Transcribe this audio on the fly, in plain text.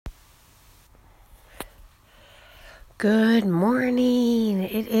Good morning.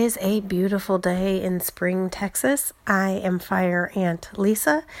 It is a beautiful day in Spring, Texas. I am Fire Ant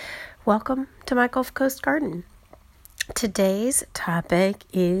Lisa. Welcome to my Gulf Coast garden. Today's topic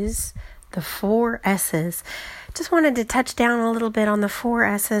is the 4 S's. Just wanted to touch down a little bit on the 4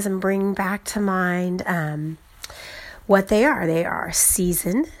 S's and bring back to mind what they are. They are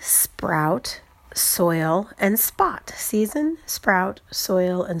season, sprout, soil, and spot. Season, sprout,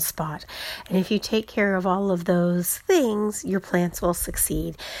 soil, and spot. And if you take care of all of those things, your plants will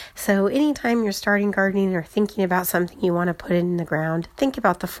succeed. So anytime you're starting gardening or thinking about something you want to put in the ground, think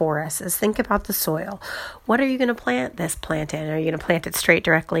about the 4 S's. Think about the soil. What are you going to plant this plant in? Are you going to plant it straight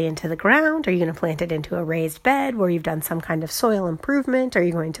directly into the ground? Are you going to plant it into a raised bed where you've done some kind of soil improvement? Are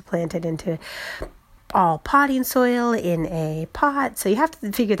you going to plant it into all potting soil in a pot? So you have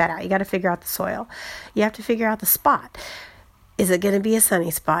to figure that out. You got to figure out the soil. You have to figure out the spot. Is it going to be a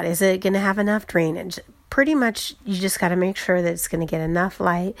sunny spot? Is it going to have enough drainage? Pretty much you just got to make sure that it's going to get enough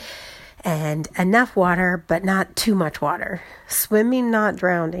light and enough water, but not too much water. Swimming, not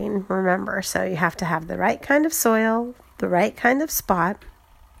drowning, remember. So you have to have the right kind of soil, the right kind of spot.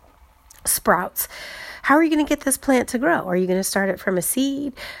 Sprouts. How are you going to get this plant to grow? Are you going to start it from a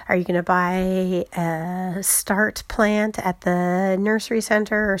seed? Are you going to buy a start plant at the nursery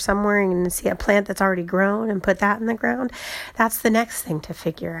center or somewhere and see a plant that's already grown and put that in the ground? That's the next thing to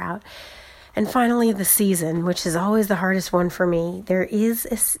figure out. And finally, the season, which is always the hardest one for me. There is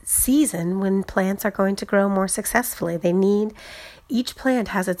a season when plants are going to grow more successfully. Each plant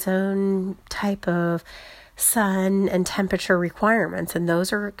has its own type of sun and temperature requirements, and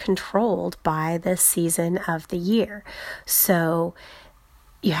those are controlled by the season of the year. So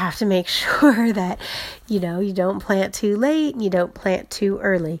you have to make sure that, you don't plant too late and you don't plant too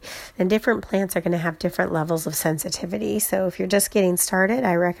early. And different plants are going to have different levels of sensitivity. So if you're just getting started,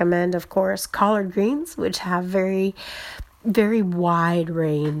 I recommend, of course, collard greens, which have very, very wide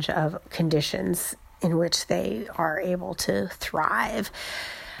range of conditions in which they are able to thrive.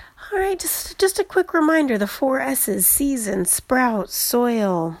 All right, just a quick reminder, the 4 S's, season, sprout,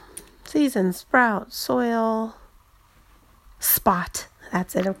 soil. Season, sprout, soil, spot.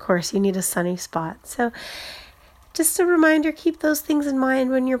 That's it, of course, you need a sunny spot. So just a reminder, keep those things in mind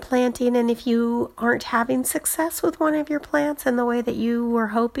when you're planting. And if you aren't having success with one of your plants in the way that you were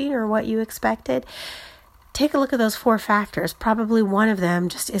hoping or what you expected, take a look at those 4 factors. Probably one of them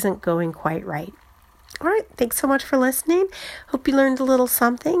just isn't going quite right. All right, thanks so much for listening. Hope you learned a little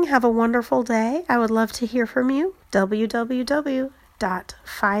something. Have a wonderful day. I would love to hear from you.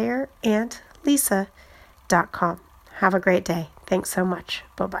 www.fireantlisa.com. Have a great day. Thanks so much.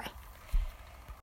 Bye-bye.